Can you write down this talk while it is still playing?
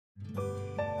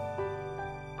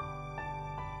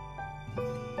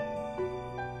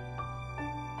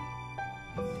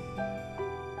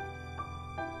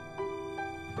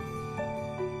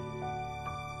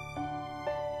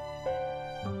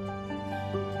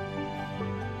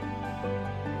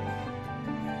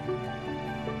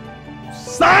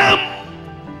Psalm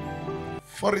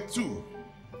 42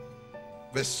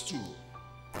 verse 2.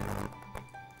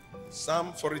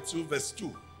 Psalm 42 verse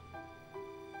 2.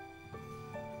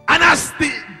 And as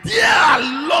the deer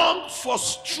long for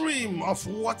stream of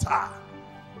water,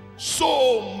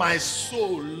 so my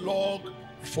soul long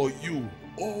for you,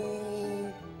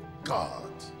 O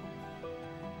God.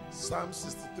 Psalm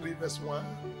 63 verse 1.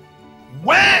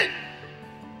 When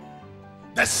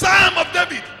the Psalm of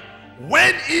David,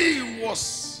 when he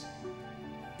was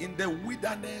in the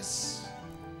wilderness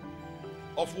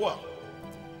of what?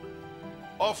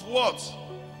 Of what?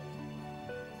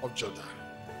 Of Jordan.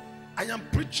 I am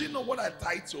preaching on what I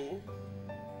title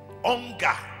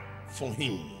hunger for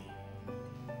him.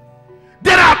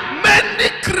 There are many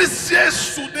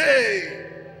Christians today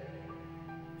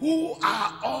who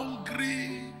are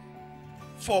hungry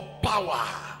for power,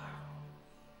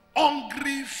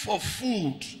 hungry for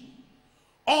food,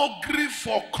 hungry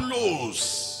for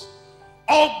clothes,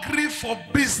 hungry for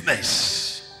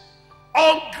business,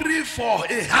 hungry for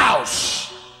a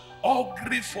house,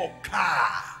 hungry for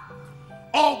car,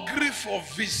 hungry for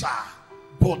visa,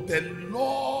 but the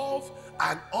love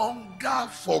and hunger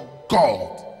for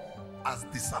God has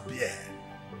disappeared.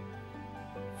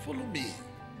 Follow me.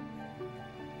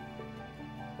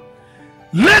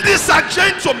 Ladies and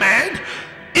gentlemen,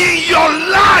 in your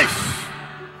life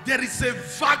there is a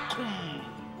vacuum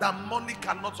that money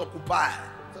cannot occupy.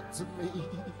 That's me.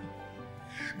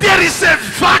 There is a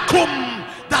vacuum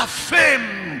that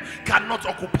fame cannot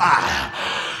occupy.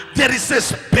 There is a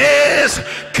space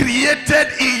created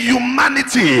in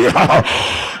humanity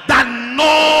that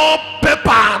no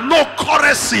paper, no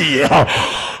currency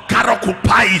can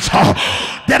occupy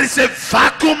it. There is a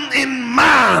vacuum in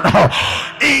man,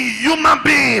 in human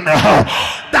being,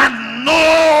 that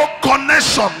no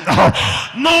connection,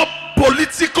 no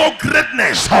political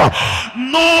greatness,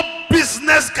 no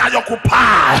business can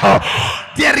occupy.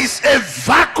 There is a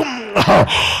vacuum,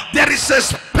 there is a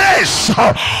space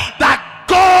that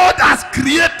God has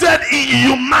created in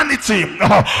humanity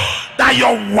that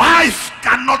your wife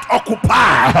cannot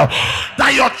occupy,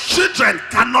 that your children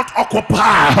cannot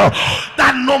occupy,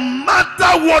 that no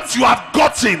matter what you have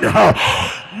gotten,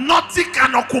 nothing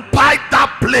can occupy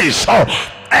that place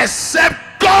except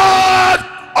God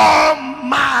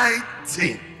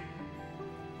Almighty.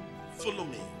 Follow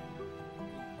me.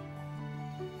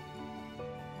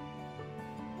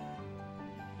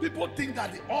 People think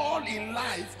that all in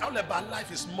life, all about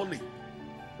life is money.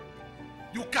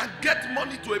 You can get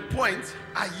money to a point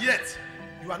and yet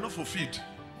you are not fulfilled,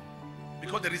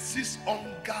 because there is this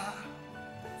hunger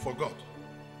for God.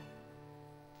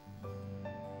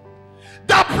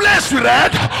 That place we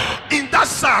read in that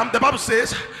psalm, the Bible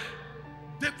says,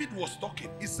 David was talking.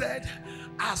 He said,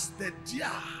 as the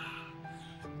deer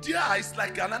is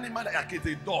like an animal, like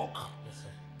a dog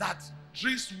that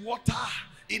drinks water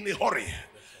in a hurry.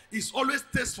 He's always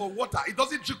thirst for water. He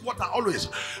doesn't drink water always,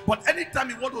 but anytime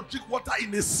he want to drink water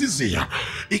in a season,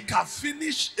 he can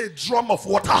finish a drum of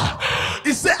water.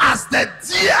 He said, as the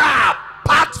deer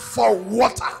pant for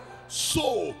water,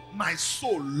 so my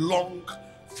soul long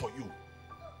for you.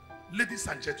 Ladies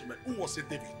and gentlemen, who was a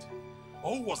David?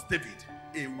 Or who was David?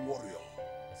 A warrior,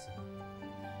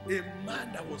 a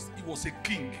man that was a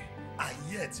king, and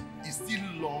yet he still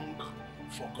long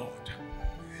for God.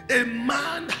 A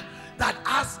man that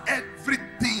has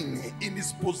everything in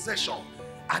his possession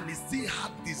and he still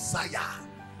have desire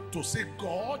to say,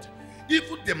 God,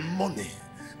 even the money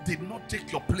did not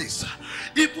take your place,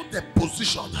 even the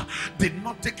position did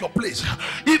not take your place,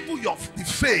 even the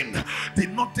fame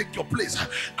did not take your place.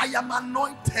 I am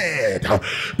anointed,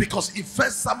 because in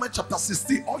 1 Samuel chapter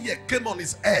 16, oil came on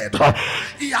his head.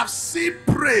 He have seen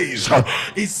praise.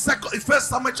 In 1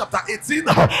 Samuel chapter 18,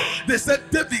 they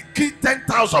said David killed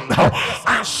 10,000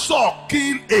 and Saul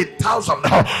killed 8,000.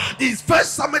 In 1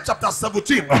 Samuel chapter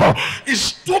 17, he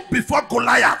stood before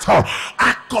Goliath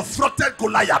and confronted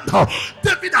Goliath.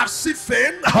 David has seen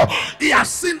fame, he has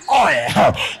seen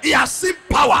oil, he has seen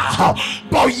power,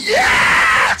 but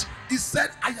yet he said,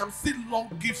 I am still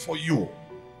longing for you.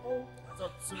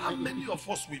 How many of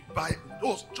us will buy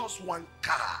those just one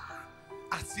car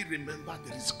and still remember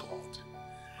there is God?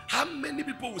 How many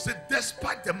people will say,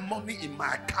 despite the money in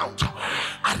my account,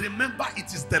 I remember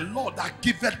it is the Lord that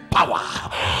giveth power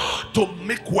to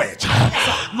make wealth.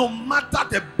 No matter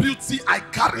the beauty I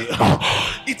carry,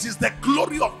 it is the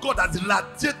glory of God that is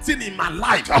radiating in my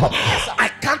life.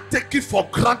 I can't take it for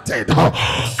granted.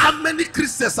 How many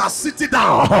Christians are sitting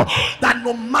down that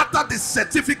no matter the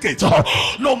certificate,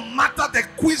 no matter the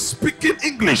quiz speaking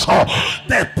English,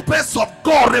 the place of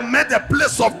God remains the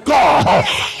place of God.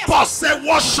 Paul said,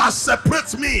 what shall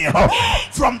separate me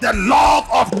from the love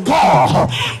of God?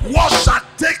 What shall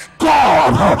take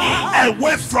God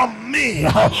away from me?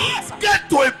 Get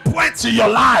to a point in your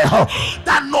life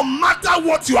that no matter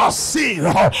what you are seeing,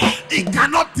 it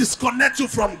cannot disconnect you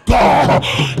from God.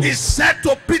 He said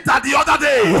to Peter the other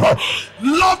day,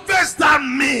 lovest thou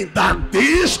me than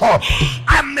this?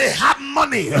 I may have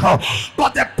money,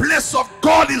 but the place of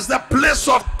God is the place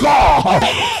of God.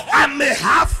 I may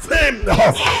have fame,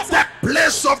 the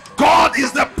place of God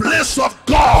is the place of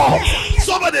God.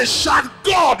 Somebody shout,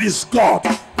 God is God.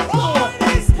 God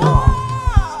is God.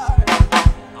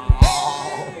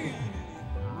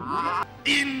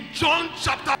 In John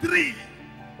chapter 3,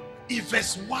 in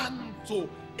verse 1 to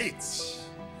 8,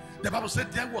 the Bible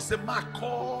said there was a man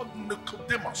called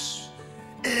Nicodemus,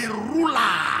 a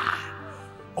ruler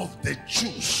of the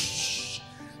Jews.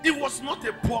 He was not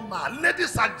a poor man.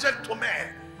 Ladies and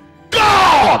gentlemen,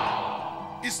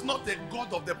 God is not the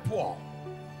God of the poor.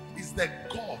 He's the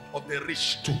God of the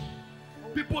rich too.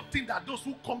 People think that those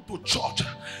who come to church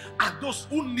are those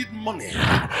who need money.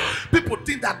 People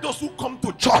think that those who come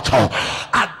to church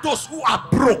are those who are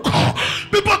broke.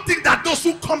 People think that those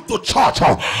who come to church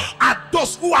are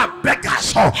those who are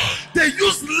beggars. They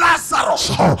use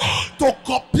Lazarus to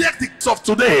compare the things of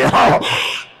today.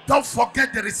 Don't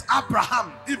forget there is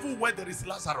Abraham even where there is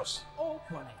Lazarus.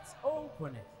 Open it.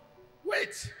 Open it.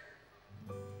 Wait.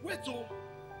 Oh.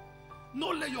 No,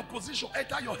 let your position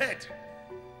enter your head.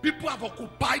 People have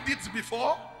occupied it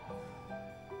before,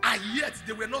 and yet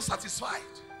they were not satisfied.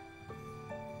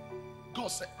 God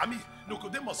said,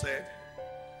 Nicodemus said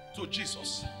to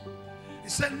Jesus, he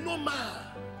said, no man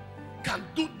can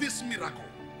do this miracle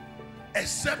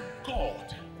except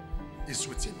God is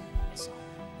with him.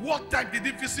 What time did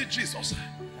he visit Jesus?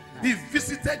 He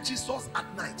visited Jesus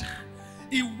at night.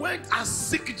 He went and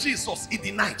seek Jesus in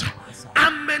the night. How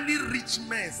many rich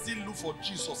men still look for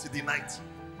Jesus in the night?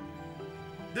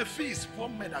 The fee is poor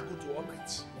men that go to all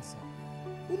night.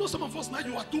 You know, some of us now,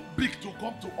 you are too big to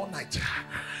come to all night.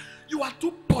 You are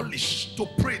too polished to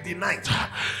pray the night.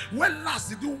 When last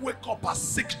did you wake up and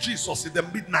seek Jesus in the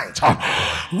midnight?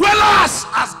 When last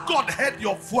has God heard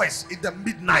your voice in the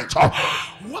midnight?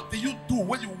 What do you do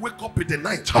when you wake up in the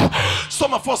night?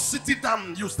 Some of us sitting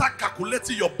down, you start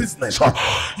calculating your business.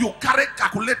 You carry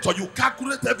calculator, you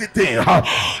calculate everything.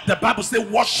 The Bible says,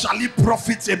 what shall it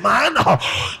profit a man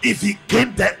if he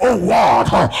gain the whole world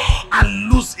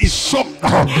and lose his soul?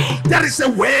 There is a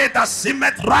way that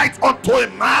seemeth right unto a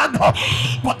man,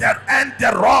 but the end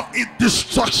thereof is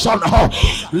destruction.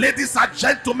 Ladies and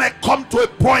gentlemen, come to a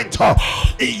point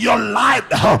in your life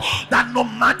that no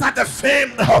matter the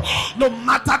fame, no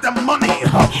matter the money,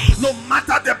 no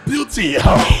matter the beauty,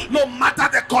 no matter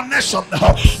the connection,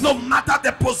 no matter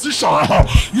the position,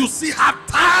 you still have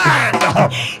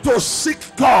time to seek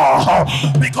God,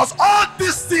 because all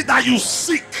these things that you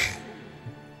seek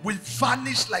will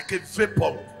vanish like a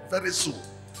vapor very soon.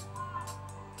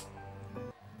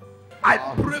 I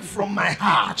pray from my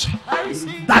heart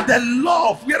that the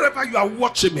love, wherever you are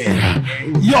watching me,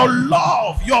 your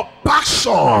love, your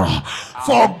passion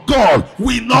for God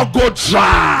will not go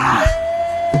dry,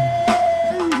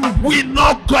 will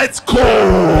not get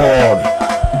cold,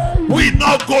 will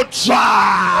not go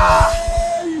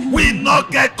dry, will not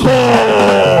get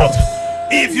cold.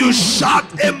 If you shout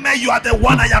amen, you are the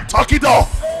one I am talking to.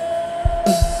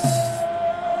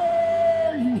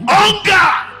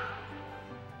 Hunger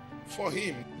for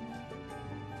him.